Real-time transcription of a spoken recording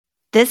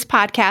This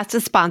podcast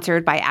is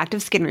sponsored by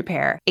Active Skin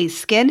Repair, a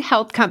skin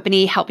health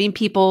company helping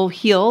people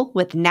heal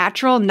with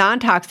natural,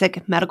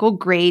 non-toxic,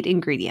 medical-grade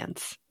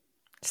ingredients.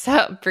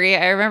 So, Brie,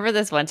 I remember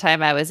this one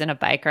time I was in a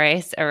bike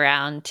race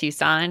around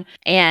Tucson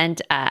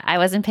and I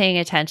wasn't paying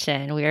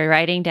attention. We were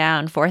riding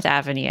down 4th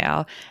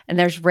Avenue and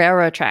there's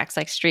railroad tracks,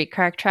 like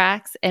streetcar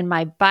tracks. And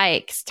my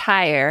bike's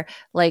tire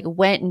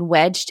went and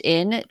wedged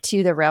in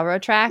to the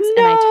railroad tracks.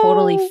 No. And I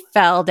totally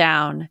fell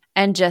down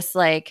and just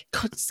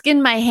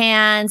skinned my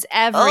hands,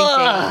 everything.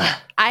 Ugh.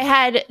 I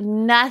had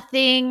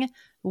nothing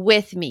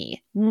with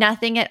me,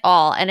 nothing at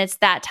all. And it's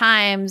that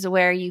times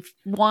where you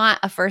want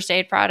a first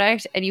aid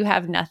product and you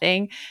have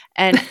nothing.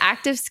 And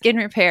Active Skin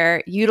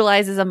Repair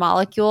utilizes a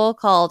molecule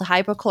called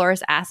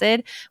hypochlorous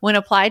acid. When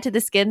applied to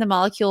the skin, the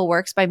molecule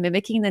works by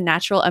mimicking the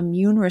natural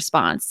immune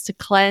response to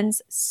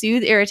cleanse,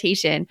 soothe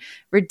irritation,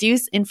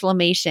 reduce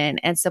inflammation,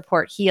 and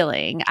support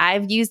healing.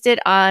 I've used it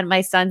on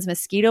my son's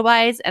mosquito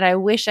bites, and I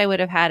wish I would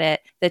have had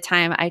it the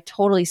time I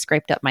totally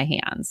scraped up my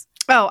hands.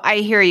 Oh, I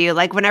hear you.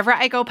 Whenever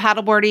I go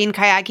paddleboarding,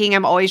 kayaking,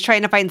 I'm always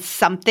trying to find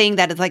something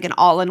that is an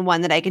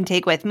all-in-one that I can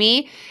take with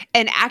me.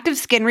 And Active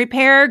Skin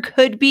Repair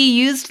could be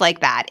used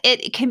like that.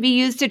 It can be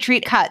used to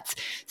treat cuts,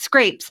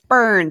 scrapes,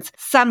 burns,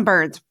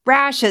 sunburns,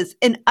 rashes,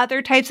 and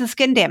other types of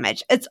skin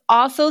damage. It's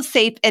also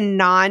safe and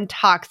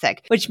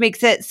non-toxic, which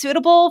makes it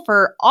suitable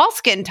for all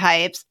skin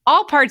types,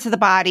 all parts of the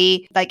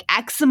body, like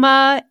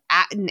eczema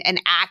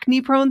and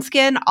acne-prone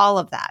skin, all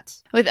of that.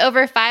 With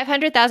over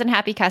 500,000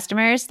 happy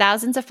customers,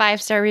 thousands of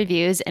 5-star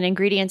reviews, and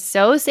ingredients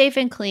so safe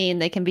and clean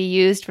they can be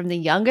used from the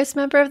youngest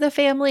member of the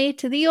family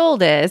to the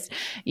oldest,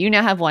 you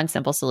now have one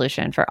simple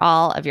solution for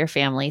all of your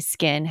family's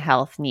skin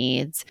health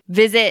needs.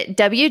 Visit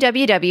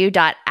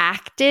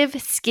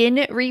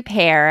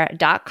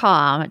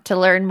www.activeskinrepair.com to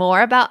learn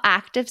more about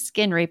Active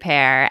Skin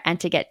Repair and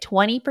to get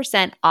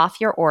 20%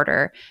 off your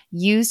order.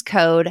 Use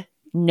code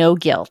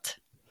NOGUILT.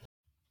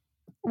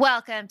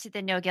 Welcome to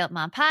the No Guilt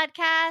Mom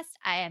podcast.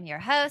 I am your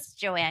host,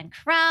 Joanne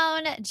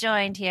Crone,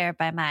 joined here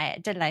by my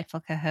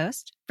delightful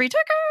co-host, Brie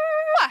Tucker.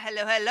 Oh,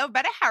 hello,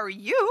 Betty. How are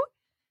you?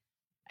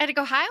 I had to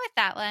go high with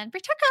that one.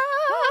 Brie Tucker.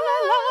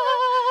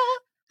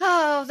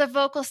 Oh, the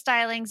vocal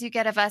stylings you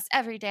get of us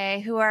every day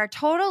who are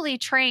totally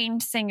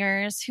trained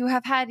singers who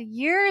have had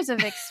years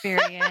of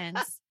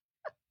experience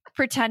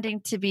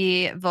pretending to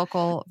be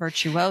vocal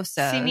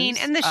virtuosos. Singing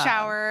in the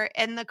shower,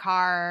 in the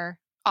car.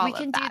 We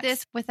can do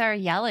this with our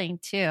yelling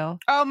too.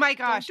 Oh my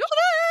gosh. Don't do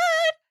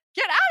that.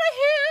 Get out of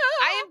here.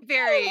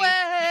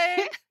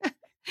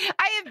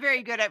 I am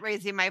very good at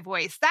raising my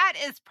voice. That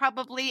is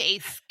probably a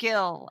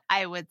skill,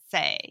 I would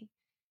say.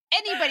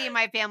 Anybody in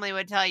my family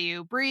would tell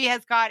you, Brie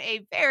has got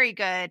a very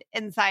good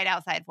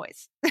inside-outside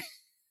voice.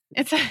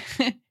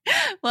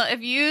 Well,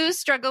 if you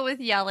struggle with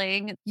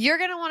yelling, you're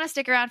going to want to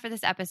stick around for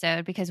this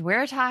episode because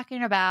we're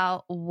talking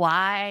about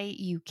why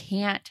you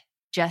can't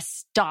just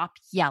stop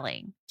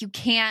yelling. You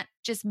can't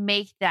just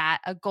make that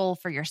a goal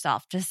for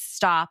yourself. Just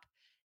stop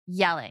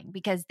yelling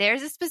because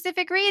there's a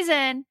specific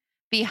reason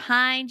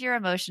behind your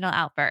emotional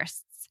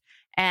outbursts.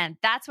 And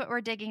that's what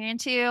we're digging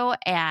into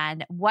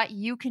and what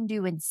you can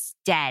do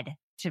instead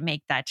to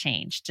make that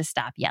change, to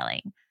stop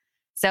yelling.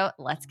 So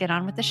let's get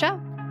on with the show.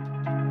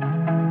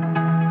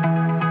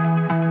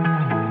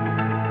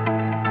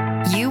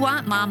 You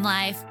want mom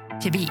life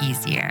to be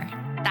easier.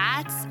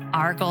 That's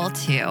our goal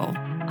too.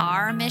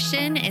 Our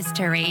mission is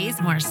to raise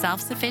more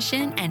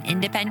self-sufficient and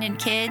independent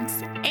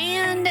kids,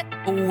 and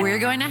we're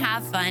going to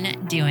have fun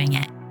doing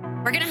it.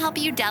 We're going to help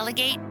you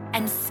delegate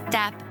and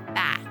step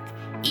back.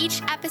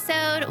 Each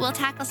episode will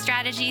tackle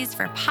strategies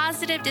for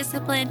positive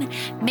discipline,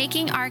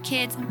 making our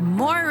kids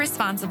more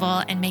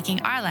responsible and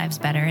making our lives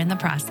better in the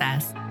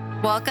process.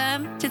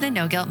 Welcome to the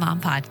No Guilt Mom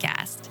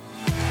podcast.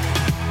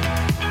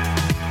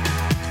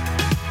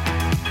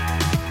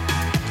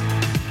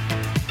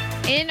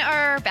 In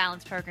our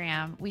balance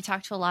program, we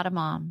talk to a lot of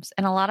moms,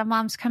 and a lot of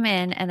moms come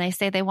in and they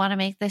say they want to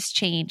make this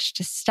change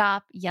to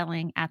stop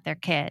yelling at their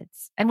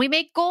kids. And we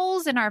make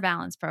goals in our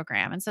balance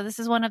program. And so this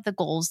is one of the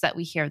goals that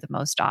we hear the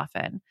most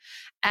often.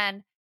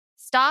 And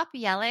stop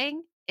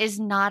yelling is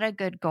not a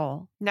good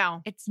goal.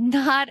 No. It's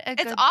not a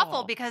good goal. It's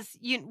awful because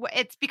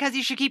it's because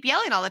you should keep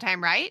yelling all the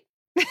time, right?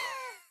 Yeah,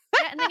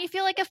 and then you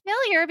feel like a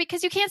failure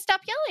because you can't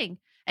stop yelling.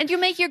 And you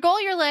make your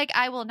goal, you're like,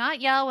 I will not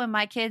yell when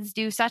my kids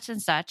do such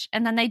and such.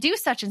 And then they do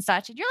such and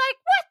such. And you're like,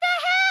 what the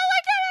hell? I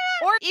did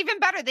it. Or even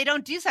better, they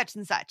don't do such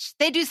and such.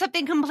 They do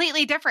something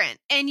completely different.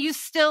 And you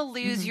still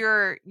lose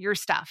your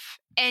stuff.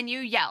 And you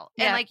yell.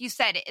 Yeah. And like you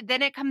said,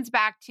 then it comes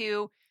back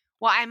to,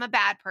 well, I'm a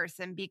bad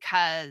person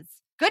because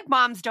good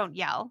moms don't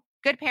yell.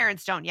 Good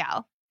parents don't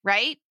yell.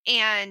 Right?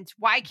 And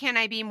why can't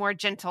I be more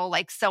gentle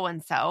like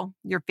so-and-so,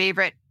 your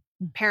favorite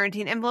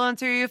parenting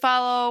influencer you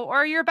follow,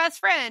 or your best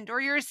friend, or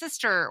your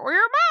sister, or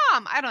your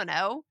mom? I don't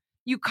know.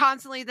 You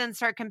constantly then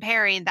start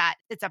comparing that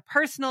it's a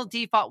personal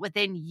default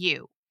within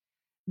you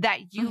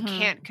that you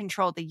can't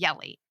control the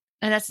yelling.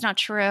 And that's not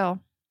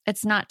true.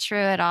 It's not true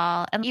at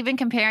all. And even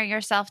comparing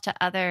yourself to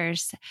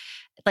others,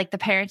 like the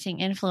parenting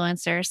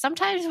influencers,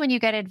 sometimes when you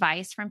get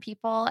advice from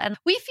people, and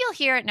we feel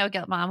here at No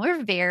Guilt Mom,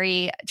 we're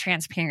very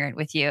transparent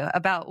with you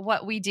about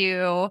what we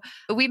do.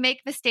 We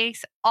make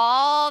mistakes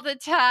all the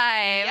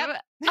time.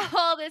 Yep.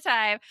 All the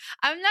time.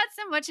 I'm not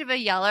so much of a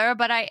yeller,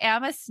 but I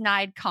am a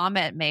snide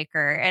comment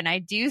maker. And I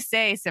do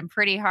say some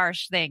pretty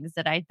harsh things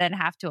that I then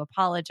have to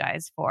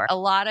apologize for. A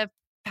lot of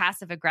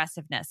passive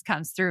aggressiveness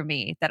comes through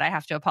me that I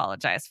have to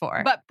apologize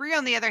for. But Brie,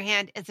 on the other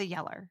hand, is a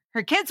yeller.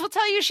 Her kids will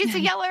tell you she's a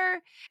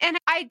yeller. And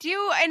I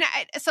do.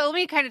 So let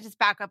me kind of just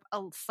back up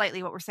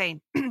slightly what we're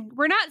saying.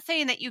 We're not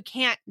saying that you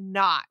can't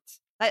not.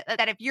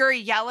 That if you're a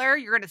yeller,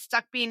 you're going to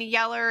stuck being a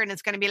yeller and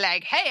it's going to be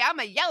like, hey, I'm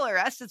a yeller.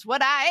 That's just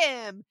what I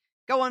am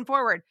going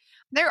forward.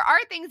 There are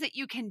things that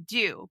you can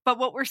do. But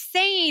what we're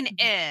saying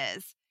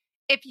is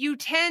if you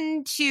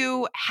tend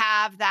to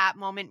have that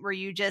moment where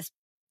you just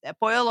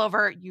boil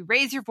over, you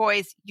raise your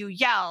voice, you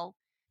yell,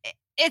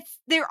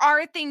 there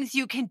are things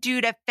you can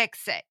do to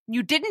fix it.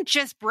 You didn't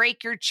just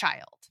break your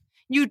child.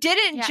 You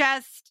didn't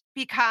just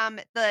become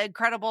the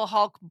Incredible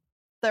Hulk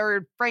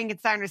or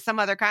Frankenstein or some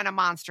other kind of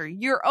monster.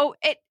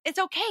 It's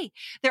okay.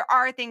 There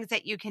are things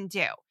that you can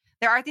do.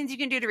 There are things you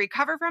can do to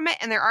recover from it,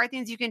 and there are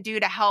things you can do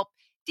to help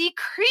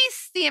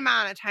decrease the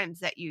amount of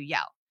times that you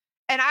yell.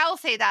 And I'll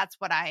say that's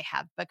what I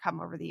have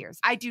become over the years.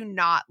 I do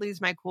not lose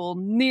my cool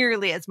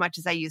nearly as much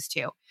as I used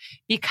to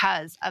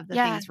because of the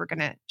things we're going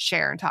to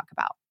share and talk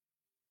about.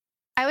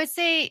 I would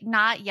say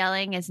not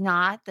yelling is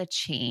not the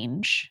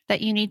change that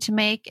you need to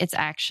make. It's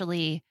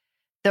actually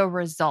the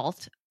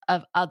result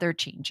of other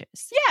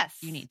changes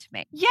you need to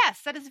make.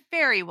 Yes, that is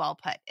very well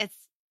put.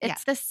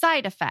 It's the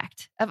side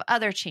effect of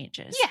other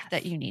changes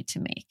that you need to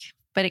make,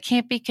 but it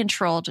can't be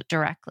controlled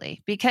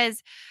directly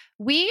because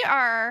we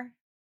are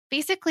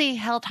basically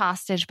held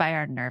hostage by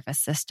our nervous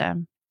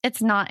system.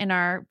 It's not in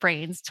our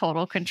brain's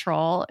total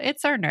control.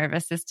 It's our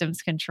nervous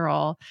system's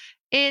control.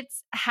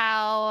 It's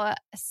how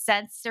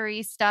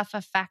sensory stuff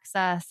affects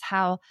us,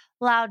 how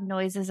loud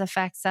noises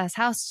affects us,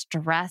 how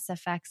stress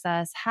affects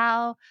us,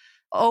 how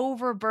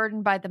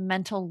overburdened by the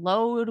mental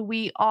load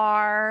we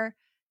are.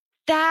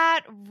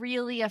 That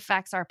really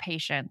affects our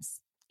patience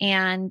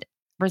and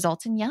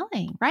results in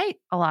yelling, right?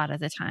 A lot of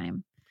the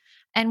time.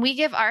 And we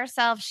give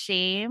ourselves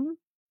shame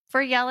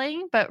for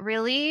yelling, but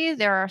really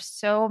there are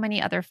so many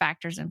other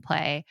factors in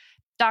play.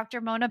 Dr.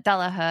 Mona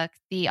Delahooke,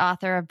 the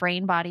author of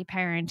Brain Body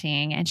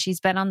Parenting, and she's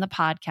been on the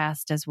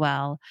podcast as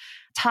well,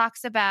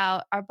 talks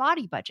about our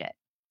body budget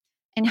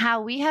and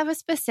how we have a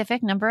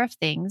specific number of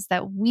things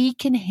that we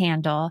can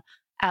handle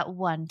at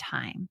one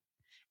time.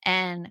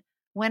 And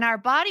when our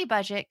body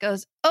budget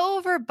goes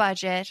over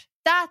budget,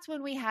 that's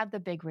when we have the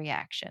big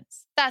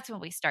reactions. That's when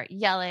we start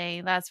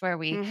yelling. That's where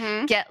we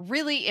get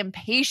really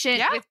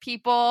impatient with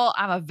people.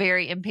 I'm a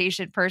very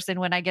impatient person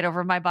when I get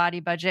over my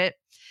body budget.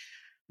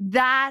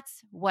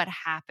 That's what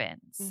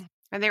happens.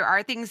 And there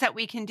are things that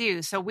we can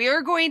do. So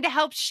we're going to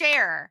help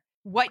share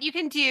what you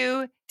can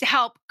do to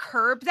help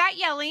curb that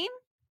yelling,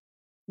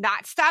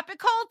 not stop it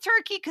cold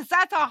turkey, because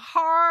that's a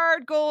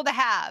hard goal to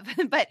have,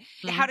 but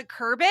how to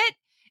curb it.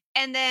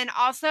 And then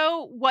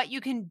also what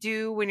you can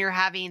do when you're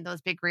having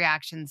those big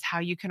reactions, how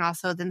you can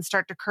also then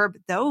start to curb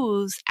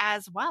those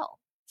as well.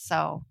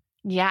 So,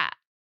 we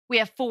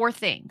have 4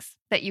 things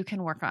that you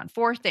can work on.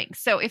 4 things.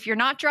 So if you're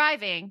not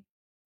driving,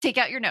 take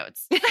out your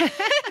notes.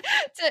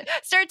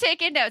 Start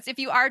taking notes. If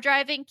you are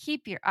driving,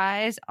 keep your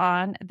eyes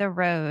on the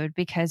road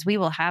because we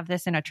will have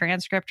this in a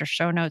transcript or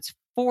show notes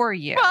for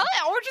you. Well,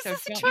 or just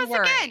listen to us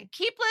again.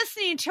 Keep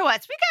listening to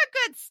us. We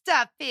got good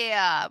stuff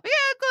here. We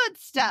got good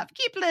stuff.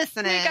 Keep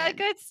listening. We got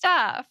good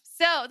stuff.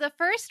 So the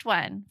first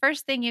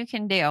thing you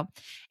can do,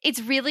 it's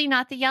really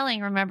not the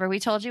yelling. Remember, we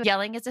told you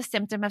yelling is a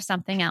symptom of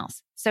something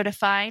else. So to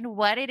find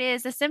what it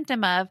is a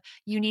symptom of,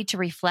 you need to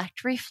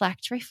reflect.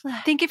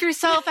 Think of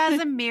yourself as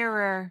a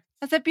mirror,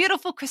 as a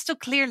beautiful crystal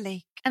clear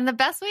lake. And the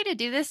best way to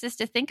do this is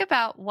to think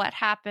about what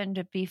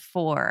happened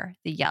before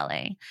the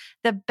yelling.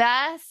 The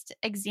best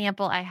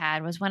example I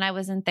had was when I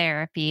was in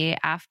therapy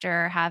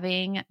after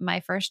having my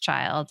first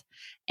child.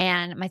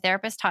 And my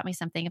therapist taught me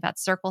something about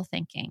circle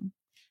thinking,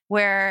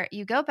 where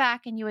you go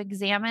back and you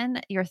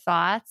examine your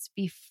thoughts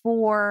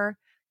before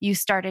you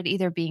started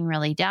either being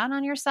really down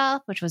on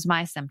yourself, which was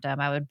my symptom.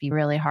 I would be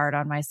really hard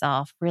on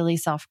myself, really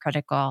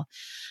self-critical.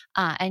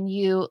 And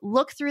you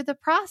look through the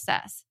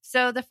process.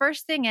 So the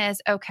first thing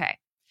is, okay,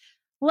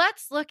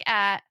 let's look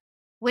at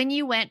when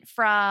you went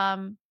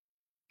from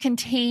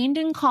contained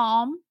and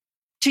calm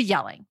to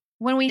yelling.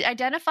 When we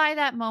identify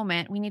that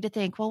moment, we need to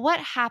think, well, what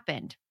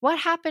happened? What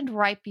happened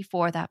right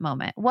before that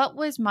moment? What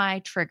was my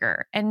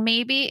trigger? And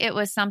maybe it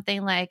was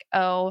something like,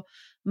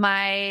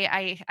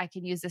 I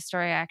can use this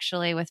story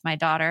actually with my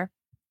daughter.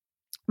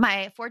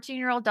 My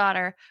 14-year-old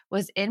daughter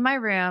was in my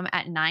room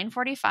at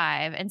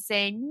 9:45 and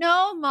saying,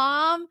 "No,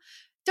 Mom,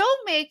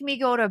 don't make me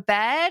go to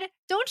bed.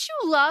 Don't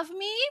you love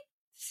me?"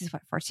 This is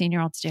what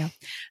 14-year-olds do.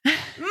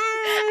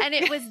 And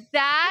it was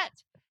that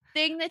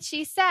thing that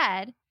she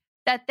said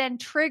that then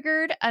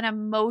triggered an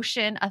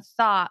emotion, a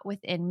thought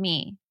within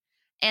me.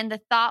 And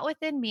the thought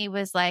within me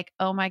was like,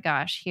 oh my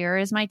gosh, here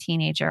is my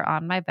teenager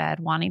on my bed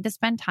wanting to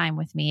spend time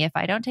with me. If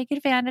I don't take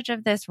advantage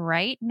of this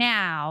right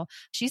now,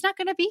 she's not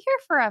going to be here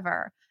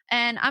forever.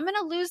 And I'm going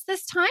to lose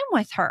this time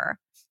with her.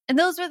 And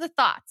those were the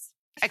thoughts.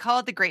 I call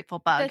it the grateful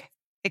bug.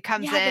 It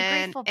comes in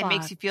and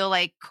makes you feel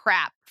like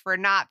crap for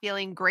not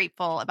feeling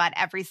grateful about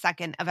every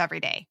second of every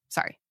day.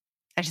 Sorry.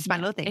 That's just my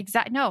little thing.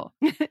 Exactly. No,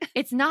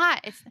 it's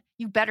not.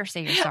 You better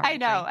say you're sorry. I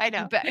know.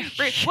 You better.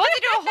 We'll have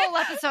to do a whole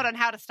episode on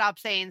how to stop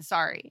saying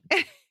sorry.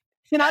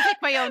 And I'll take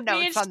my own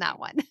notes on that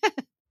one.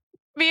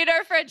 Me and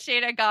our friend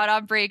Shayna got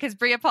on Brie because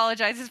Brie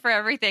apologizes for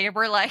everything. And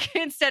we're like,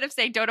 instead of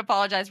saying don't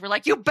apologize, we're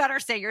like, you better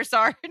say you're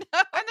sorry. No.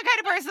 I'm the kind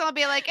of person that'll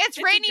be like,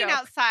 it's raining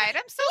outside.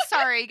 I'm so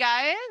sorry,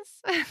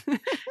 guys.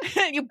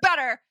 You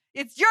better.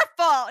 It's your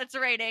fault. It's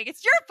raining.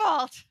 It's your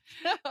fault.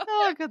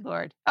 Oh, good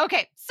Lord.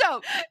 Okay.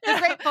 So the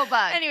grateful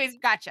bug. Anyways,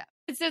 gotcha.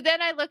 So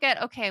then I look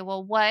at, okay,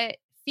 well, what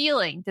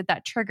feeling did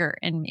that trigger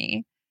in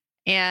me?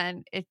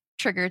 And it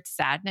triggered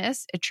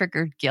sadness. It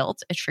triggered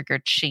guilt. It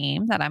triggered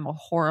shame that I'm a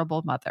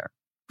horrible mother.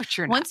 But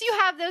you're not. Once you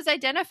have those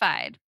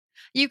identified,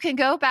 you can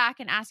go back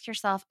and ask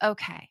yourself,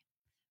 okay,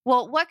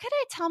 well, what could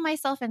I tell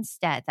myself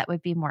instead that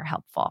would be more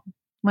helpful?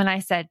 When I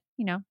said,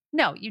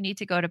 no, you need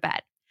to go to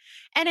bed.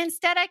 And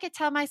instead I could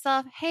tell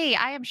myself, hey,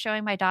 I am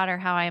showing my daughter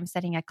how I am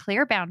setting a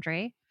clear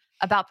boundary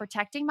about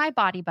protecting my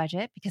body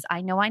budget because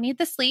I know I need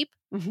the sleep.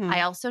 Mm-hmm.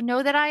 I also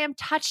know that I am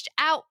touched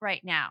out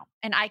right now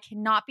and I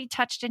cannot be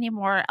touched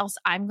anymore, else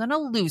I'm going to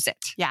lose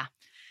it. Yeah.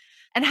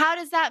 And how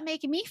does that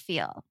make me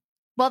feel?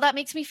 Well, that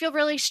makes me feel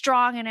really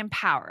strong and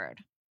empowered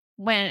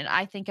when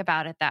I think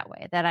about it that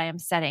way, that I am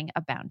setting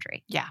a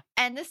boundary. Yeah.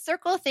 And this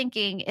circle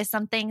thinking is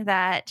something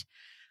that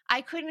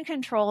I couldn't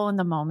control in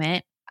the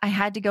moment. I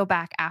had to go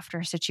back after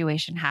a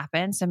situation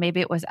happened. So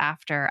maybe it was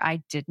after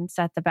I didn't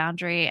set the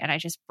boundary and I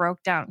just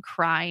broke down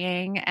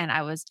crying and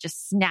I was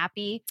just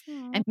snappy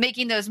and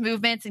making those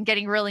movements and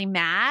getting really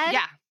mad.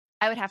 Yeah.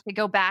 I would have to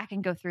go back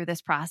and go through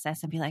this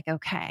process and be like,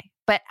 okay.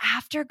 But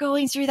after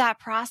going through that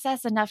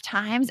process enough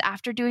times,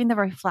 after doing the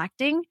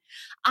reflecting,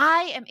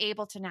 I am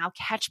able to now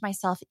catch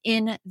myself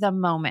in the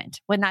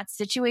moment. When that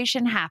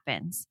situation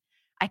happens,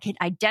 I can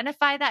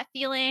identify that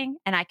feeling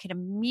and I can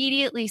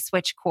immediately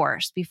switch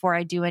course before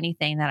I do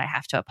anything that I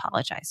have to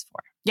apologize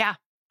for. Yeah.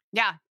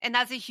 Yeah. And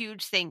that's a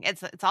huge thing.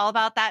 It's all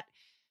about that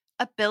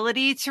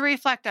ability to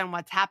reflect on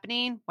what's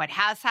happening, what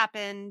has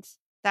happened.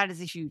 That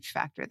is a huge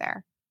factor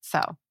there.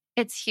 So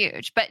it's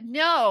huge, but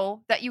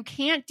know that you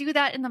can't do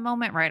that in the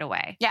moment right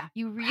away. Yeah.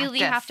 You really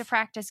have to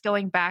practice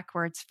going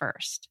backwards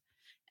first.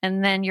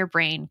 And then your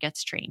brain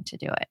gets trained to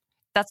do it.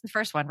 That's the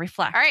first one.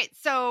 Reflect. All right.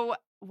 So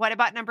what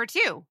about number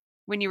 2?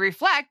 When you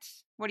reflect,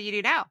 what do you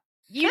do now?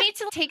 You need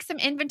to take some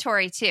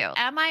inventory too.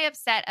 Am I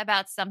upset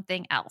about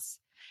something else?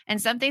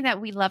 And something that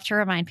we love to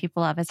remind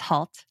people of is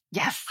HALT.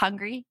 Yes.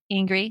 Hungry,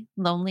 angry,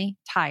 lonely,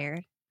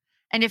 tired.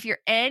 And if you're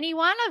any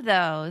one of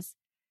those,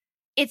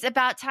 it's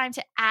about time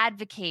to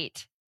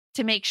advocate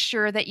to make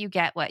sure that you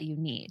get what you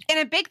need. And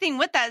a big thing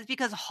with that is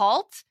because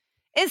HALT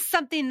is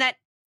something that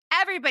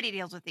everybody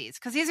deals with these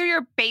because these are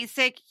your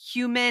basic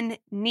human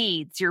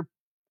needs, your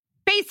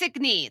basic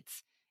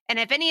needs. And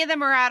if any of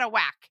them are out of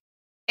whack,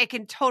 it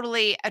can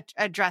totally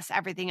address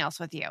everything else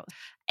with you.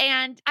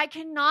 And I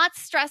cannot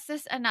stress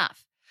this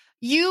enough.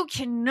 You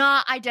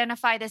cannot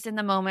identify this in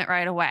the moment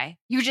right away.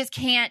 You just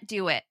can't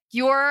do it.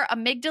 Your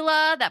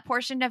amygdala, that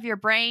portion of your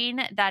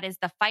brain that is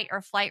the fight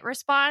or flight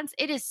response,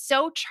 it is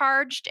so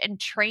charged and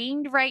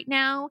trained right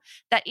now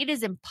that it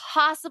is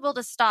impossible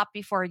to stop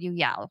before you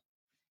yell.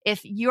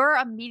 If your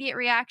immediate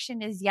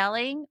reaction is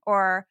yelling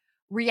or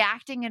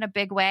reacting in a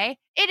big way,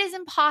 it is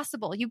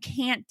impossible. You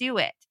can't do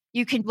it.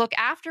 You can look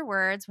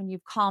afterwards when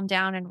you've calmed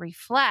down and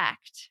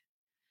reflect.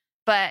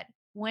 But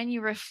when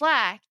you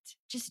reflect,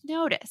 just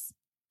notice,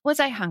 was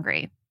I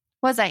hungry?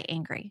 Was I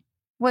angry?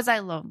 Was I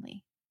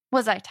lonely?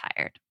 Was I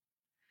tired?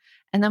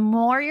 And the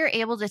more you're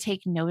able to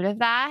take note of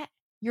that,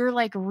 you're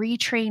like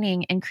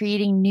retraining and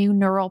creating new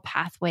neural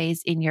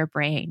pathways in your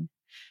brain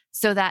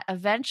so that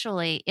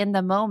eventually in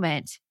the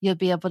moment, you'll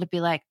be able to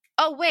be like,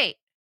 oh, wait,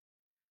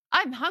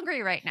 I'm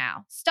hungry right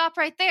now. Stop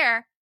right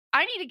there.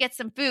 I need to get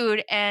some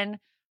food and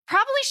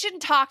probably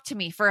shouldn't talk to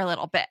me for a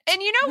little bit.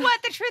 And you know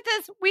what? The truth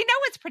is, we know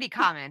it's pretty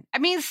common. I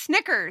mean,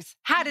 Snickers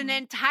had an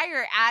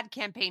entire ad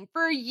campaign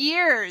for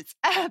years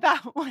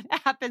about what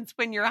happens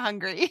when you're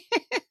hungry.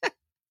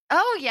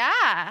 Oh,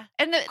 yeah.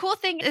 And the cool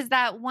thing is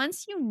that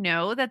once you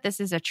know that this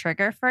is a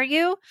trigger for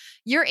you,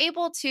 you're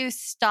able to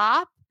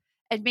stop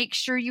and make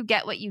sure you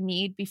get what you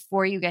need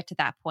before you get to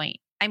that point.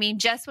 I mean,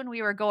 just when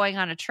we were going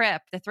on a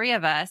trip, the three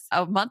of us,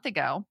 a month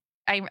ago,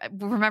 I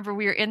remember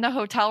we were in the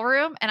hotel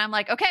room and I'm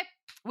like, okay,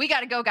 we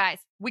got to go, guys.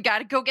 We got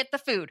to go get the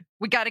food.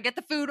 We got to get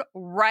the food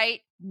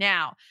right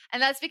now.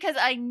 And that's because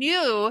I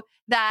knew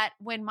that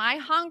when my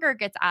hunger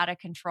gets out of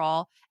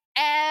control,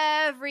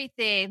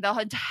 everything, the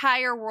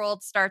entire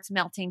world starts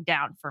melting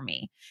down for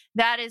me.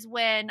 That is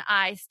when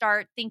I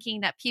start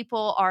thinking that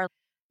people are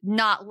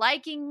not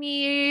liking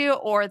me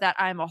or that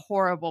I'm a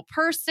horrible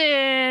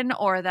person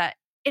or that,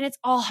 and it's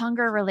all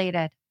hunger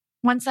related.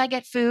 Once I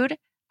get food,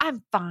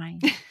 I'm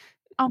fine.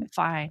 I'm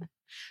fine.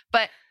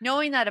 But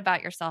knowing that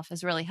about yourself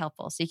is really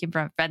helpful so you can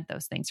prevent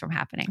those things from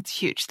happening. It's a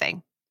huge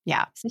thing.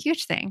 Yeah. It's a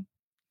huge thing.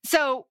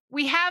 So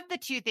we have the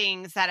two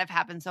things that have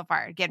happened so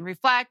far. Again,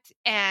 reflect.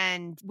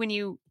 And when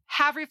you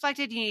have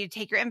reflected, you need to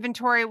take your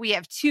inventory. We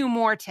have 2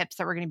 more tips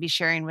that we're going to be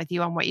sharing with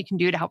you on what you can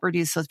do to help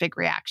reduce those big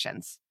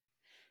reactions.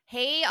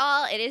 Hey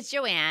all, it is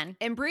Joanne.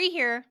 And Bree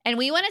here. And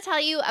we want to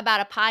tell you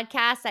about a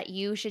podcast that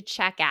you should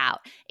check out.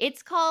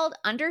 It's called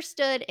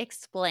Understood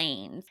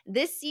Explains.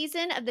 This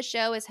season of the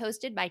show is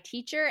hosted by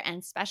teacher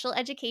and special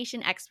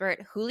education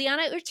expert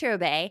Juliana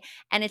Urturbe,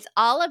 and it's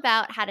all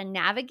about how to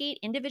navigate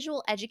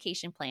individual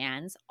education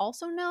plans,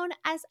 also known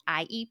as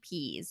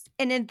IEPs.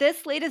 And in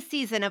this latest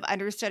season of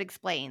Understood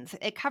Explains,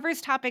 it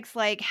covers topics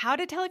like how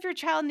to tell if your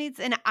child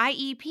needs an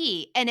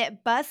IEP, and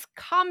it busts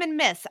common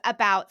myths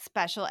about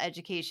special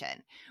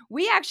education.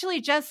 We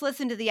actually just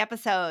listened to the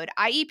episode,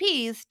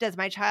 IEPs, Does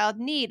My Child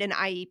Need an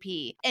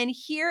IEP? And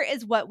here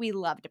is what we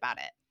loved about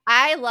it.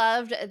 I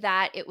loved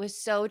that it was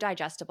so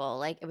digestible.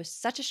 Like, it was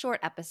such a short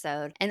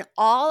episode, and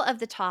all of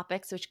the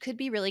topics, which could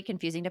be really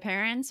confusing to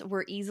parents,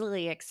 were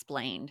easily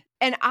explained.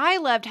 And I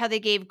loved how they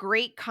gave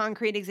great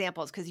concrete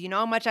examples because you know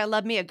how much I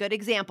love me a good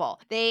example.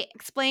 They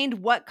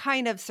explained what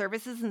kind of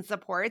services and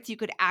supports you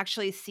could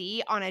actually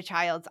see on a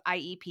child's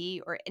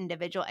IEP or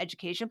individual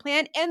education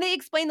plan. And they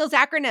explained those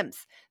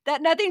acronyms.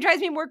 That nothing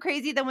drives me more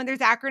crazy than when there's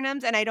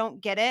acronyms and I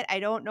don't get it. I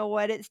don't know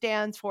what it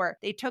stands for.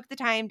 They took the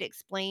time to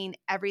explain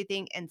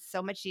everything in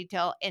so much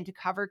detail and to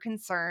cover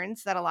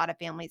concerns that a lot of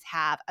families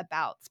have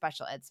about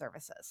special ed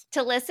services.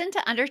 To listen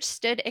to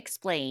Understood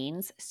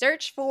Explains,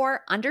 search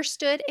for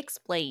Understood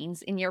Explains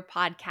in your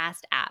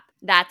podcast app.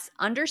 That's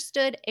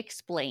Understood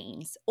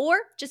Explains, or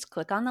just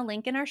click on the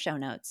link in our show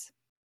notes.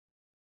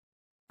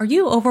 Are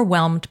you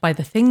overwhelmed by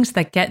the things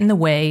that get in the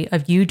way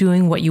of you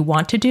doing what you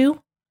want to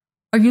do?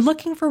 Are you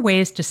looking for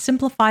ways to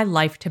simplify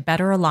life to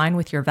better align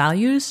with your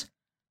values?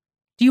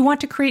 Do you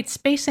want to create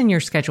space in your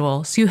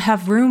schedule so you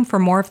have room for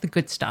more of the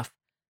good stuff?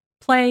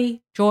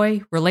 Play,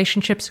 joy,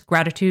 relationships,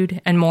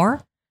 gratitude, and more?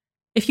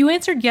 If you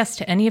answered yes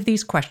to any of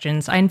these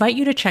questions, I invite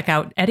you to check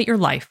out Edit Your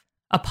Life,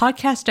 a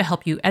podcast to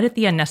help you edit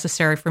the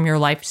unnecessary from your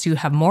life so you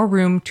have more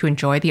room to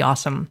enjoy the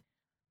awesome.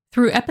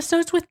 Through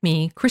episodes with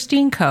me,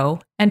 Christine Coe,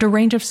 and a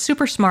range of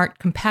super smart,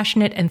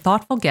 compassionate, and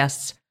thoughtful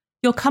guests,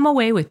 you'll come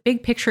away with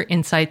big picture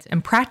insights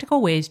and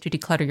practical ways to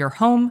declutter your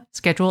home,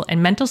 schedule,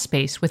 and mental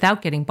space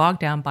without getting bogged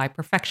down by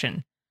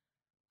perfection.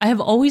 I have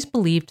always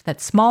believed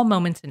that small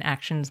moments and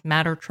actions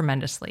matter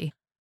tremendously.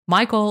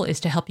 My goal is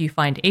to help you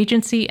find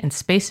agency and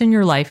space in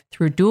your life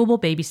through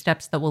doable baby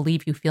steps that will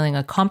leave you feeling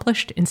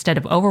accomplished instead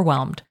of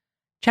overwhelmed.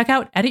 Check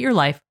out Edit Your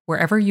Life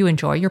wherever you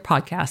enjoy your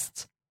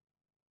podcasts.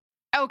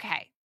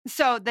 Okay.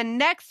 So the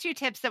next 2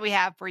 tips that we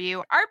have for you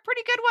are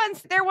pretty good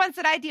ones. They're ones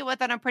that I deal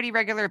with on a pretty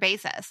regular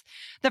basis.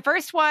 The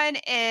first one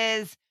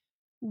is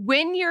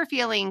when you're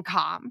feeling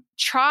calm,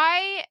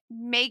 try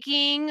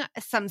making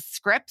some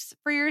scripts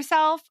for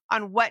yourself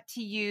on what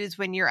to use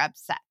when you're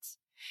upset.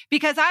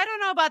 Because I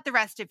don't know about the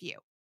rest of you,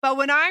 but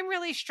when I'm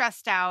really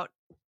stressed out,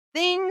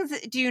 things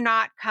do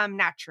not come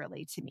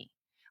naturally to me.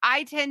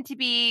 I tend to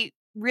be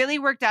really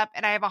worked up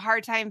and I have a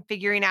hard time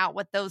figuring out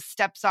what those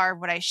steps are,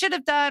 what I should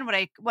have done, what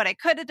I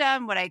could have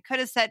done, what I could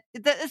have said.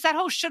 It's that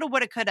whole shoulda,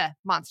 woulda, coulda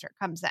monster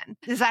comes in.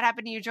 Does that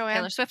happen to you, Joanne?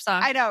 Taylor Swift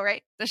song. I know,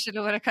 right? The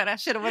shoulda, woulda, coulda.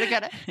 Shoulda, woulda,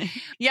 coulda.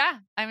 Yeah.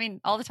 I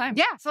mean, all the time.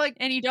 Yeah. So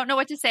and you don't know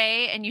what to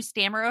say and you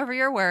stammer over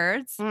your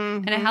words.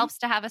 And it helps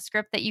to have a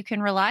script that you can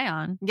rely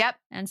on. Yep.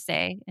 And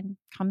say and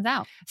comes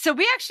out. So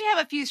we actually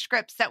have a few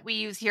scripts that we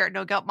use here at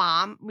No Guilt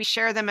Mom. We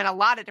share them in a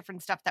lot of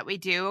different stuff that we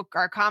do.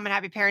 Our Common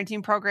Happy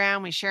Parenting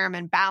program, we share them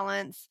in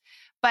Balance.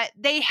 But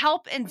they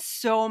help in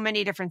so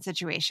many different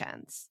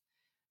situations.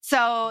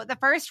 So the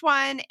first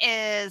one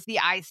is the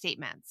I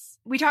statements.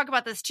 We talk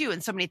about this too in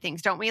so many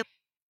things, don't we?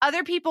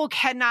 Other people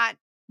cannot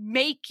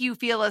make you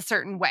feel a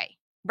certain way,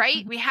 right?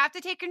 Mm-hmm. We have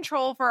to take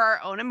control for our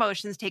own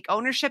emotions, take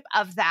ownership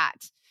of that.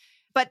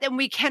 But then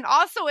we can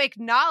also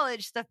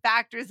acknowledge the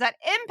factors that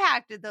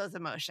impacted those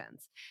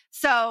emotions.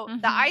 So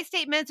the I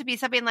statements would be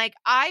something like,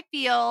 I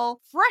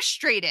feel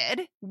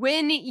frustrated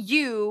when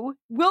you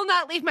will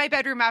not leave my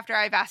bedroom after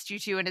I've asked you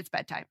to and it's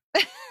bedtime.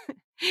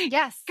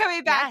 Yes.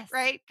 Coming back,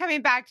 right?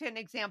 Coming back to an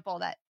example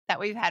that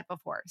we've had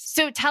before.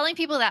 So telling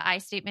people that I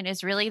statement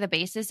is really the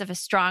basis of a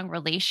strong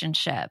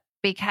relationship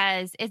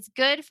because it's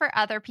good for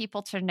other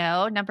people to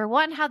know, number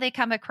one, how they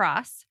come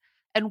across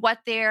and what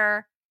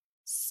they're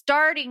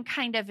starting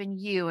kind of in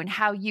you and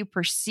how you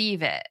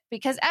perceive it,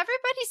 because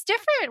everybody's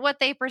different what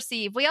they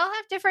perceive. We all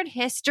have different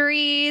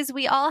histories.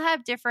 We all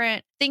have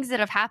different things that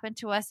have happened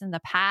to us in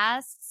the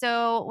past.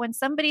 So when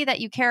somebody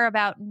that you care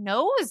about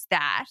knows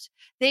that,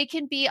 they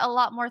can be a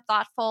lot more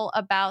thoughtful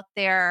about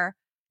their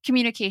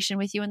communication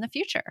with you in the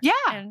future. Yeah.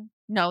 And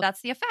no,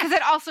 that's the effect. Because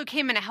it also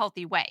came in a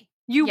healthy way.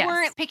 You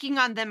weren't picking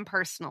on them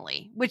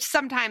personally, which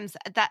sometimes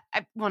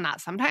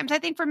not sometimes. I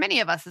think for many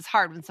of us, it's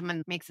hard when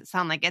someone makes it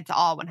sound like it's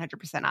all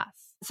 100% us.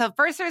 So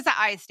first, there's the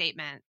I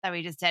statement that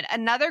we just did.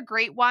 Another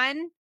great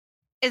one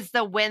is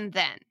the when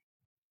then.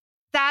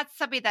 that's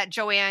something that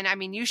Joanne, I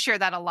mean, you share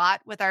that a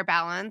lot with our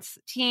balance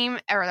team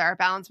or our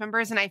balance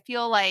members. And I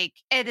feel like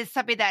it is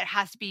something that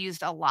has to be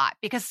used a lot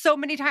because so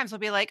many times we'll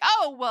be like,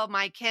 oh, well,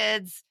 my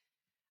kids,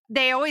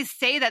 they always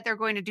say that they're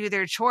going to do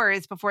their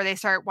chores before they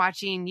start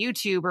watching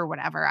YouTube or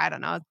whatever. I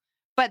don't know.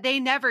 But they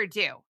never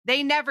do.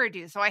 They never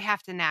do. So I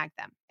have to nag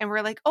them. And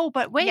we're like, oh,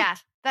 but wait,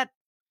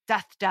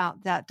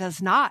 that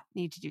does not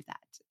need to do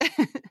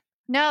that.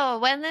 No,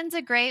 Wendland's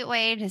a great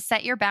way to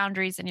set your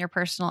boundaries and your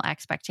personal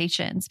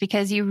expectations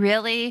because you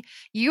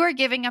are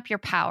giving up your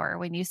power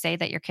when you say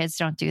that your kids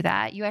don't do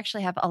that. You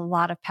actually have a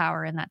lot of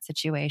power in that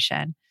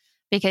situation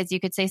because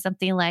you could say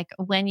something like,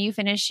 when you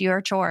finish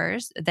your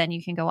chores, then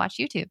you can go watch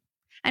YouTube.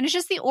 And it's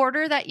just the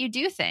order that you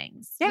do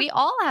things. Yeah. We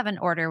all have an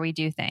order we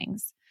do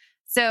things.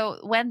 So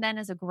when then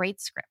is a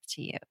great script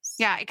to use.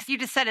 Yeah, because you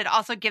just said it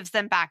also gives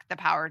them back the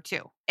power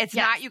too. It's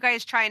not you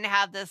guys trying to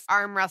have this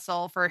arm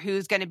wrestle for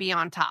who's going to be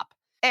on top.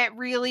 It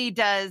really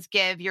does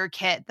give your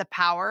kid the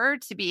power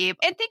to be able,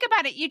 and think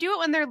about it, you do it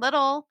when they're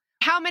little.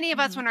 How many of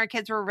us when our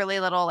kids were really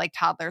little, like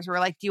toddlers, were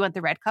like, do you want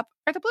the red cup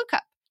or the blue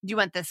cup? Do you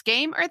want this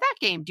game or that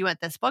game? Do you want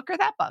this book or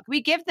that book?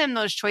 We give them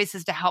those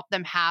choices to help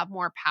them have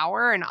more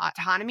power and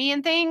autonomy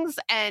and things.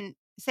 And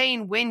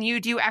saying, when you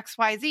do X,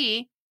 Y,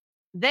 Z,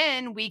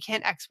 then we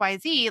can X, Y,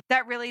 Z.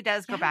 That really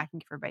does go back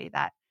and give everybody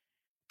that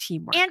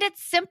teamwork. And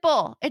it's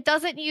simple. It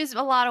doesn't use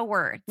a lot of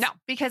words. No.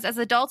 Because as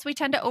adults, we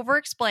tend to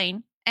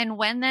over-explain. And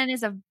when then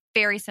is a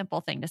very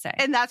simple thing to say.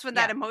 And that's when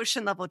that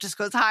emotion level just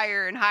goes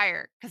higher and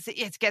higher because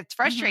it gets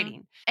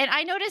frustrating. And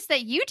I noticed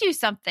that you do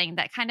something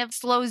that kind of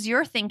slows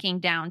your thinking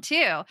down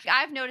too.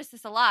 I've noticed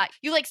this a lot.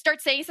 You like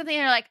start saying something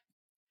and you're like,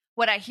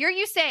 what I hear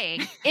you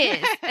saying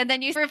is, and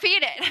then you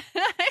repeat it.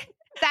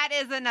 That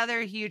is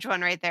another huge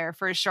one right there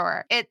for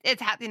sure.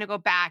 It's having to go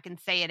back and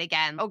say it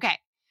again. Okay,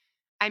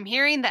 I'm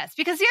hearing this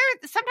because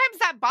sometimes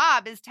that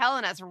Bob is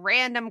telling us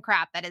random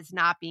crap that is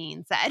not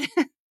being said.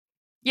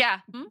 Yeah.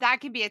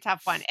 That can be a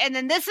tough one. And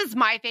then this is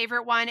my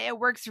favorite one. It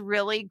works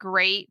really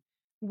great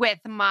with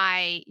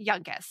my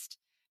youngest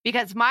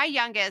because my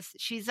youngest,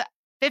 she's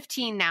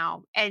 15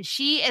 now and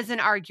she is an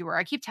arguer.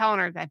 I keep telling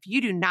her that if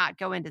you do not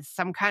go into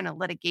some kind of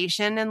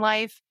litigation in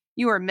life,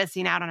 you are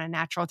missing out on a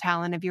natural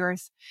talent of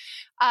yours.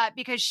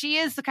 Because she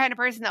is the kind of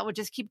person that will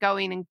just keep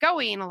going and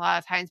going a lot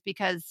of times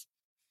because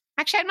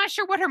actually, I'm not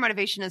sure what her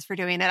motivation is for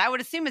doing it. I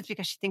would assume it's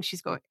because she thinks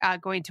she's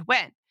going to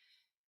win.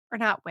 Or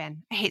not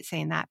win. I hate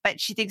saying that,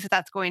 but she thinks that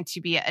that's going to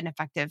be an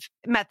effective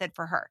method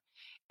for her.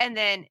 And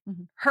then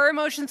her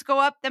emotions go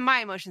up, then my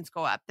emotions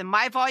go up. Then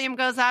my volume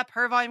goes up,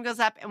 her volume goes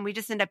up, and we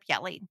just end up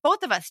yelling.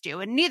 Both of us do,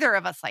 and neither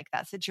of us like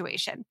that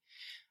situation.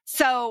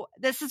 So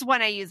this is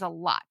one I use a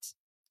lot.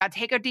 I'll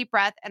take a deep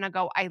breath and I'll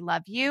go, I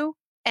love you,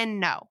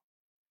 and no.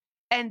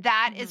 And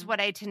that is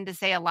what I tend to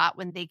say a lot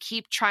when they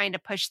keep trying to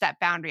push that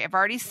boundary. I've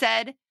already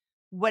said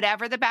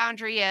whatever the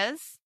boundary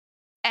is,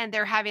 and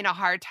they're having a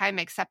hard time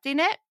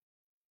accepting it.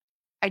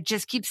 I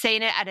just keep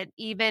saying it at an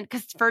even,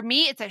 because for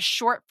me, it's a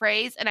short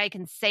phrase and I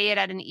can say it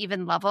at an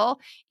even level.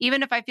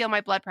 Even if I feel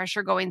my blood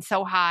pressure going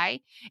so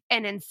high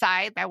and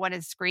inside, I want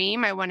to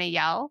scream, I want to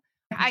yell,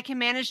 I can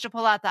manage to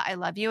pull out the I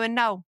love you and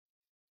no.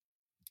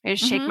 I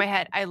just shake my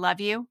head. I love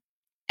you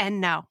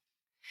and no.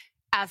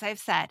 As I've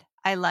said,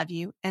 I love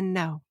you and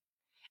no.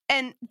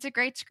 And it's a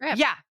great script.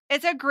 Yeah,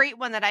 it's a great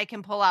one that I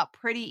can pull out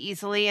pretty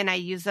easily. And I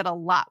use it a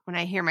lot when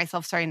I hear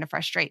myself starting to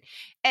frustrate.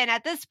 And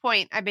at this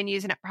point, I've been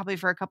using it probably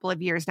for a couple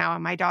of years now.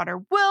 And my daughter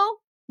will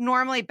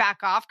normally back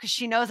off because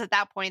she knows at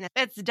that point that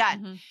it's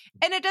done.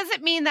 And it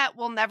doesn't mean that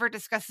we'll never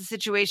discuss the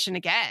situation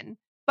again,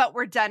 but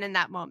we're done in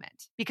that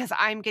moment because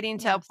I'm getting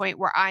to a point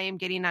where I am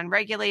getting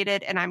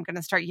unregulated and I'm going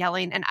to start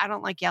yelling. And I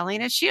don't like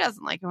yelling and she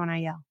doesn't like it when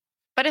I yell.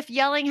 But if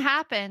yelling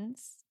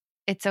happens,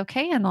 it's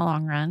okay in the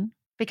long run.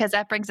 Because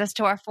that brings us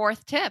to our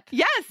fourth tip.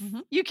 Yes,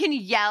 you can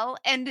yell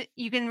and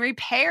you can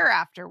repair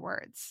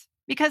afterwards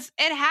because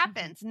it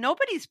happens.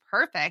 Nobody's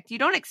perfect. You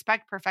don't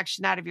expect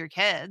perfection out of your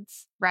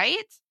kids,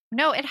 right?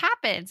 No, it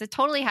happens. It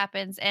totally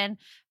happens. And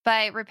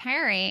by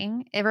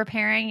repairing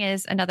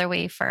is another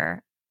way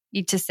for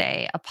you to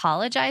say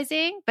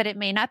apologizing, but it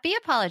may not be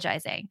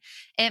apologizing.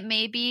 It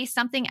may be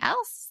something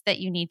else that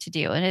you need to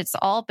do. And it's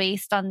all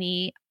based on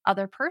the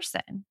other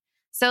person.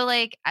 So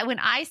like when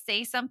I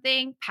say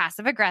something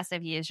passive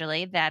aggressive,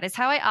 usually that is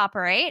how I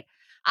operate.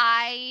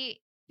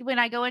 When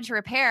I go into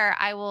repair,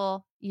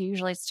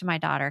 usually it's to my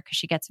daughter because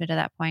she gets me to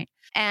that point.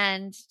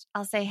 And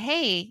I'll say,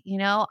 hey,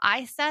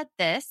 I said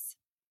this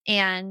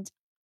and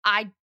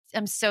I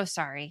am so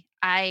sorry.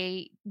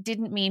 I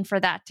didn't mean for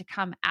that to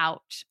come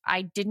out.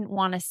 I didn't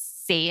want to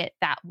say it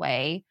that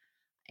way.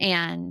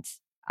 And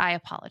I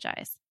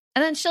apologize.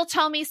 And then she'll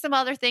tell me some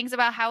other things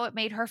about how it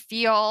made her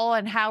feel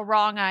and how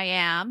wrong I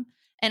am.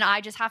 And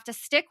I just have to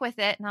stick with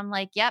it. And I'm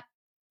like, yep,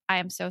 I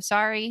am so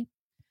sorry.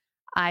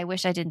 I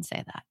wish I didn't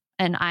say that.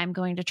 And I'm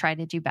going to try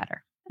to do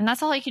better. And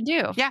that's all I can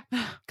do. Yeah.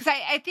 Because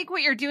I think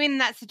what you're doing in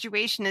that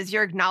situation is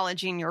you're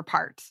acknowledging your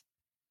part.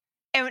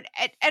 And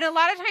a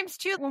lot of times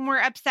too, when we're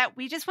upset,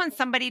 we just want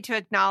somebody to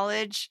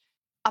acknowledge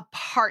a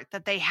part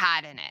that they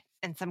had in it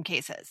in some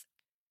cases.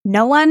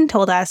 No one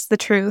told us the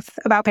truth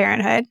about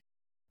parenthood.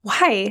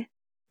 Why?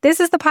 This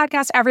is the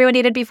podcast everyone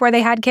needed before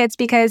they had kids,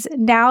 because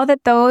now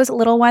that those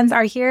little ones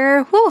are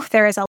here,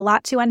 there is a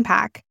lot to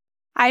unpack.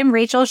 I'm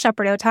Rachel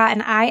Shepardota,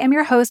 and I am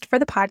your host for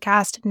the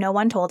podcast No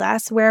One Told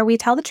Us, where we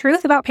tell the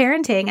truth about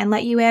parenting and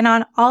let you in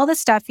on all the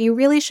stuff you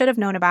really should have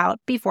known about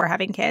before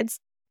having kids.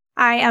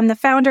 I am the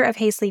founder of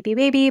Hey Sleepy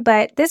Baby,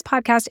 but this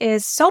podcast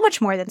is so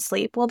much more than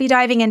sleep. We'll be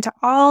diving into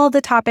all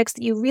the topics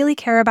that you really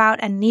care about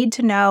and need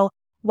to know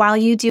while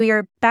you do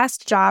your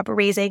best job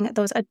raising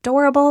those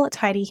adorable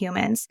tiny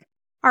humans.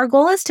 Our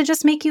goal is to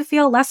just make you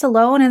feel less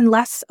alone and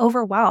less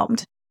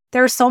overwhelmed.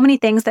 There are so many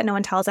things that no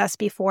one tells us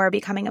before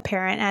becoming a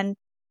parent, and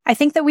I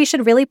think that we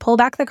should really pull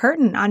back the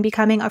curtain on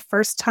becoming a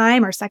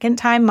first-time or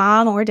second-time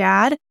mom or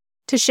dad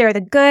to share the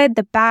good,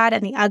 the bad,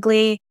 and the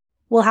ugly.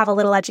 We'll have a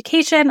little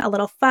education, a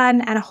little fun,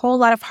 and a whole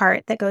lot of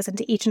heart that goes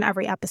into each and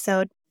every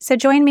episode. So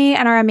join me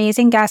and our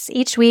amazing guests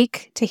each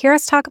week to hear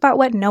us talk about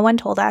what no one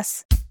told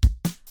us.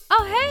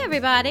 Oh, hey,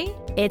 everybody.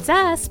 It's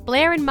us,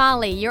 Blair and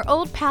Molly, your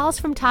old pals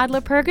from Toddler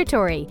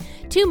Purgatory.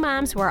 Two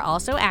moms who are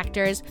also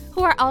actors,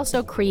 who are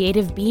also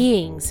creative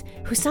beings,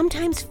 who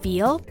sometimes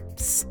feel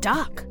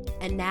stuck.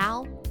 And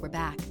now we're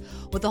back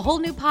with a whole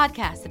new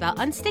podcast about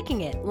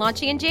unsticking it,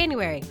 launching in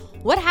January.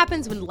 What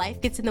happens when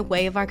life gets in the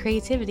way of our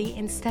creativity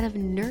instead of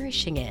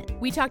nourishing it?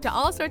 We talk to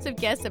all sorts of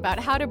guests about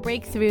how to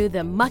break through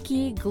the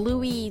mucky,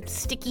 gluey,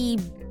 sticky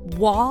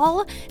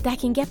wall that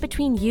can get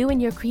between you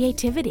and your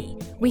creativity.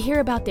 We hear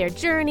about their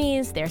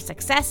journeys, their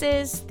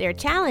successes, their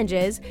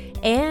challenges,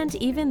 and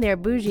even their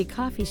bougie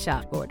coffee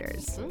shop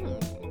orders.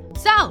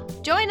 So,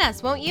 join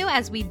us, won't you,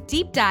 as we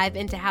deep dive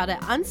into how to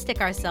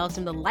unstick ourselves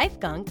from the life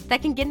gunk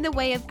that can get in the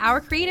way of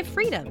our creative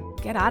freedom.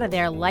 Get out of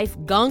there, life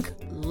gunk.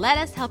 Let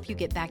us help you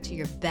get back to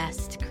your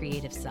best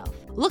creative self.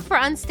 Look for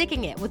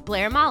Unsticking It with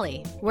Blair and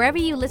Molly, wherever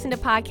you listen to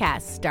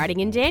podcasts, starting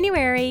in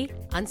January.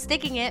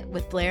 Unsticking It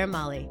with Blair and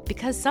Molly,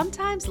 because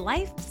sometimes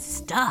life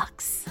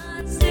sucks.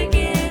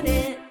 Unsticking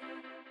it.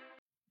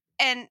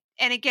 And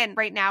again,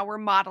 right now we're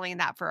modeling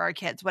that for our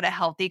kids, what a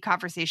healthy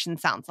conversation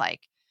sounds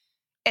like.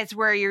 It's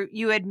where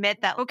you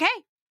admit that, okay,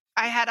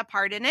 I had a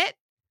part in it.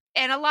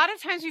 And a lot of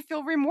times we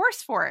feel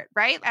remorse for it,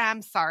 right?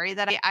 I'm sorry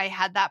that I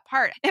had that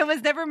part. It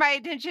was never my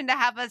intention to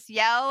have us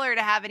yell or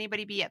to have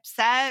anybody be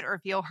upset or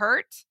feel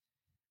hurt.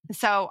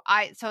 So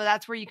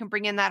that's where you can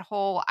bring in that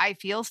whole I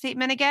feel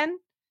statement again.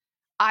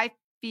 I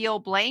feel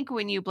blank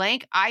when you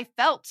blank. I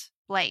felt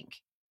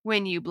blank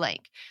when you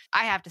blank.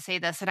 I have to say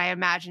this, and I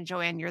imagine,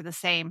 Joanne, you're the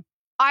same.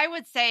 I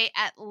would say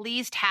at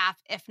least half,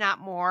 if not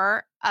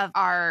more, of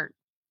our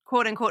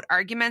quote unquote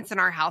arguments in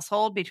our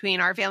household between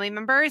our family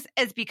members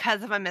is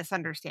because of a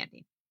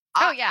misunderstanding.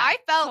 Oh, yeah. I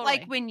felt totally.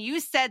 like when you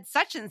said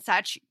such and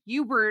such,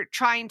 you were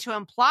trying to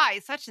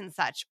imply such and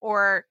such.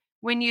 Or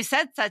when you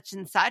said such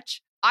and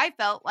such, I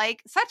felt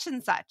like such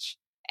and such.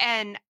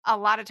 And a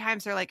lot of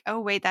times they're like, oh,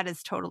 wait, that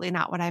is totally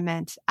not what I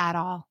meant at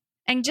all.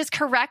 And just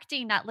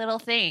correcting that little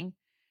thing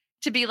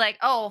to be like,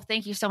 oh,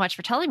 thank you so much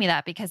for telling me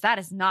that, because that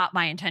is not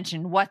my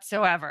intention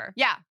whatsoever.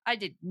 Yeah. I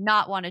did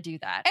not want to do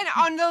that. And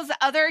on those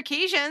other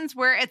occasions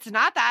where it's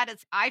not that,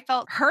 it's I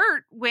felt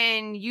hurt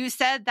when you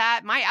said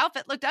that my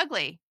outfit looked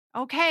ugly.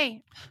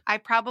 Okay, I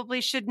probably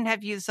shouldn't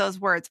have used those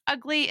words.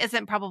 Ugly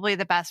isn't probably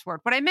the best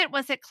word. What I meant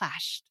was it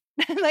clashed.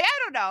 Like, I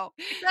don't know.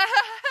 But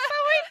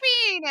what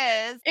I mean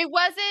is, it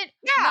wasn't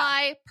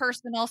my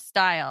personal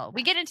style.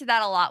 We get into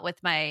that a lot with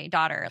my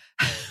daughter.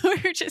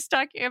 We were just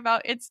talking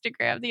about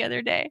Instagram the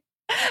other day.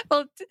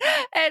 Well,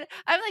 and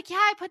I'm like, yeah,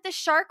 I put the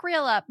shark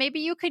reel up. Maybe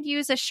you could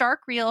use a shark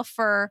reel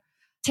for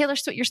your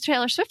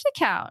Taylor Swift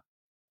account.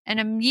 And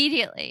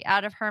immediately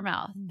out of her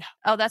mouth, no.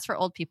 Oh, that's for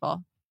old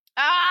people.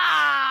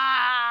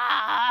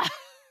 I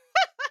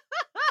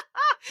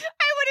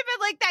would have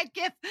been like that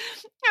gif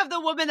of the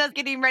woman that's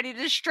getting ready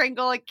to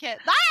strangle a kid.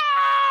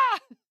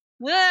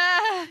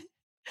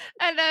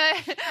 And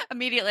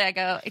immediately I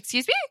go,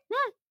 excuse me?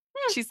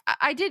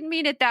 I didn't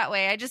mean it that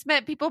way. I just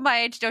meant people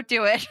my age don't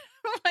do it.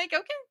 I'm like,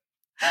 okay.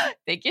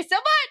 Thank you so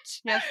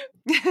much. Yes.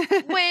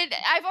 When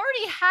I've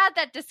already had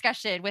that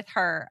discussion with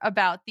her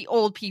about the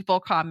old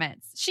people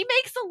comments. She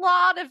makes a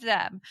lot of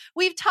them.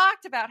 We've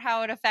talked about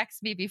how it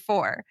affects me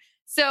before.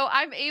 So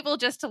I'm able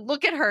just to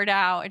look at her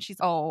now and she's,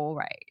 oh,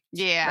 right.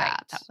 Yeah.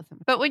 Right.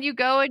 But when you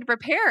go and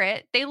repair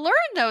it, they learn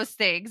those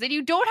things and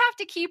you don't have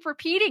to keep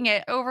repeating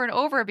it over and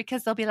over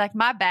because they'll be like,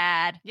 my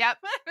bad. Yep.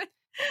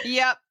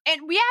 Yep.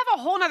 And we have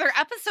a whole nother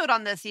episode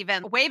on this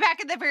even way back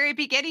at the very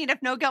beginning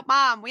of No Guilt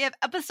Mom. We have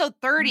episode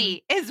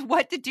 30 is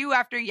what to do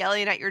after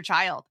yelling at your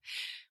child.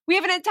 We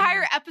have an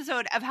entire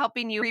episode of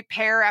helping you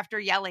repair after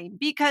yelling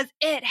because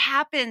it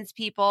happens,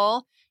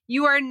 people.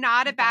 You are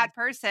not a bad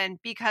person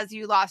because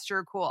you lost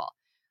your cool.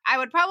 I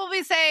would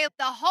probably say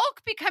the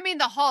Hulk becoming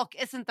the Hulk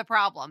isn't the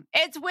problem.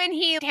 It's when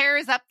he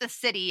tears up the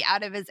city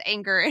out of his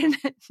anger and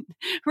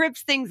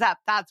rips things up.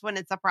 That's when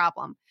it's a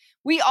problem.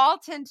 We all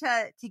tend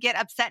to get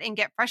upset and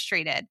get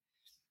frustrated,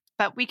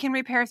 but we can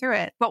repair through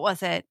it. What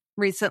was it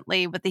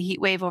recently with the heat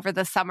wave over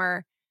the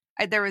summer?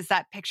 There was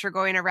that picture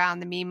going around,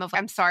 the meme of,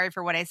 I'm sorry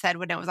for what I said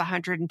when it was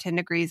 110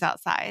 degrees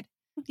outside.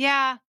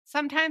 Yeah.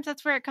 Sometimes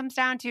that's where it comes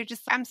down to.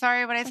 Just, I'm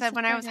sorry what I said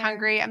when I was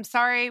hungry. I'm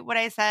sorry what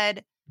I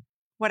said,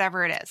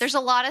 whatever it is. There's a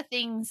lot of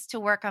things to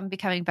work on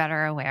becoming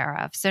better aware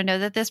of. So know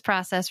that this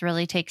process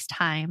really takes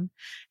time,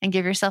 and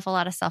give yourself a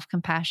lot of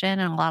self-compassion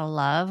and a lot of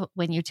love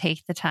when you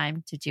take the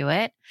time to do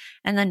it.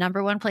 And the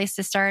number one place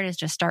to start is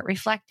just start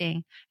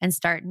reflecting and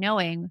start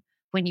knowing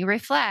when you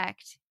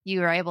reflect,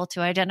 you are able to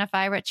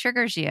identify what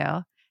triggers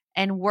you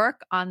and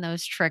work on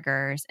those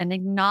triggers and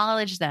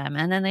acknowledge them.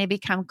 And then they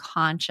become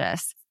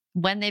conscious.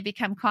 When they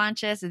become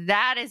conscious,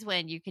 that is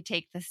when you could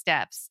take the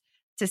steps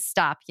to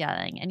stop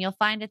yelling, and you'll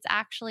find it's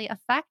actually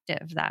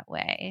effective that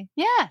way.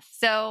 Yes.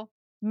 So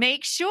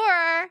make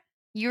sure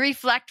you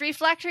reflect.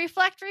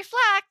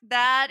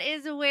 That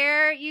is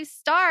where you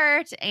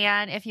start.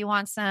 And if you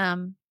want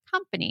some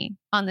company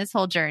on this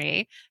whole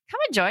journey, come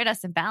and join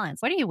us in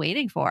Balance. What are you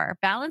waiting for?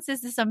 Balance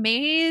is this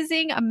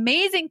amazing,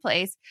 amazing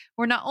place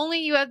where not only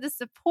you have the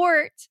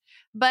support,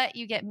 but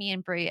you get me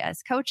and Brie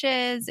as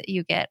coaches,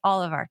 you get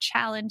all of our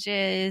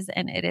challenges,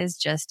 and it is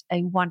just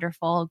a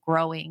wonderful,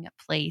 growing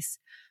place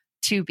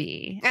to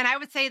be. And I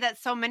would say that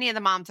so many of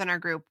the moms in our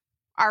group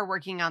are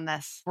working on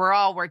this. We're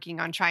all working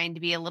on trying to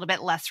be a little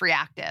bit less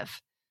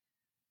reactive.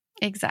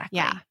 Exactly.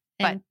 Yeah.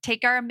 And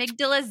take our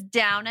amygdalas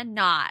down a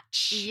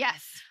notch.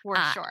 Yes, for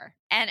sure.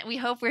 And we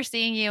hope we're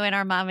seeing you in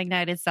our Mom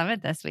Ignited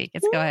Summit this week.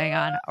 It's going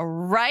on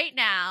right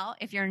now.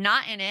 If you're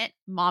not in it,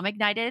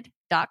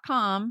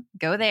 momignited.com.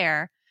 Go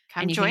there.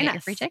 Come and you join can get us.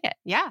 your free ticket.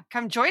 Yeah,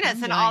 come join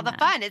us in all the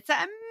fun. It's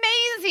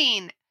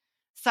amazing.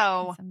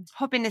 So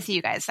hoping to see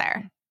you guys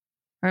there.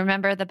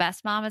 Remember, the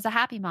best mom is a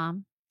happy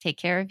mom. Take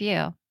care of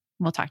you.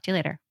 We'll talk to you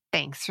later.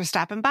 Thanks for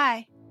stopping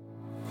by.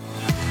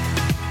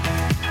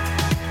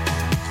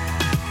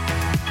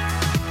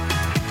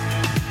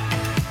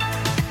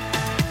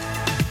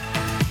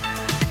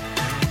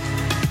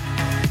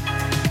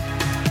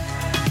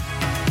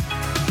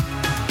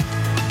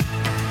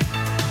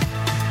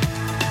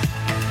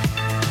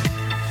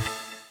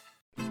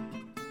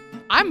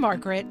 I'm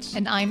Margaret.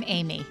 And I'm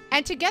Amy.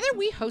 And together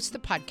we host the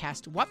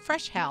podcast, What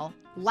Fresh Hell?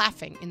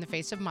 Laughing in the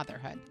Face of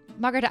Motherhood.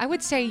 Margaret, I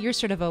would say you're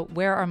sort of a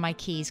where are my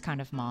keys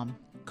kind of mom.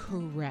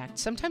 Correct.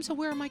 Sometimes a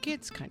where are my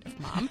kids kind of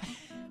mom.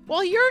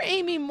 Well, you're,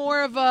 Amy,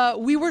 more of a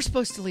we were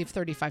supposed to leave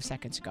 35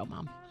 seconds ago,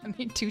 mom. I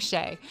mean, touche.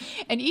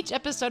 In each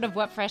episode of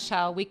What Fresh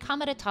Hell, we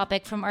come at a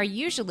topic from our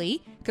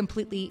usually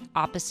completely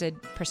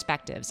opposite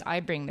perspectives.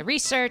 I bring the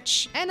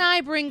research. And I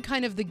bring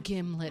kind of the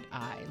gimlet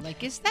eye.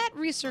 Like, is that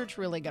research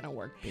really going to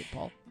work,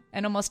 people?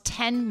 And almost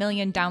 10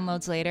 million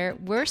downloads later,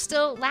 we're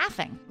still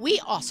laughing. We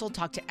also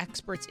talk to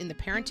experts in the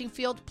parenting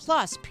field,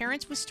 plus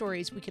parents with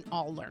stories we can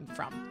all learn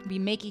from. We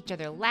make each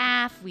other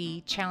laugh, we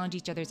challenge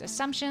each other's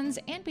assumptions,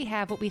 and we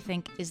have what we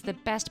think is the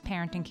best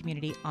parenting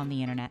community on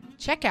the internet.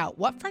 Check out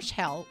What Fresh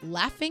Hell?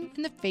 Laughing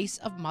in the Face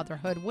of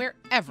Motherhood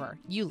wherever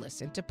you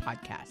listen to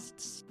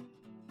podcasts.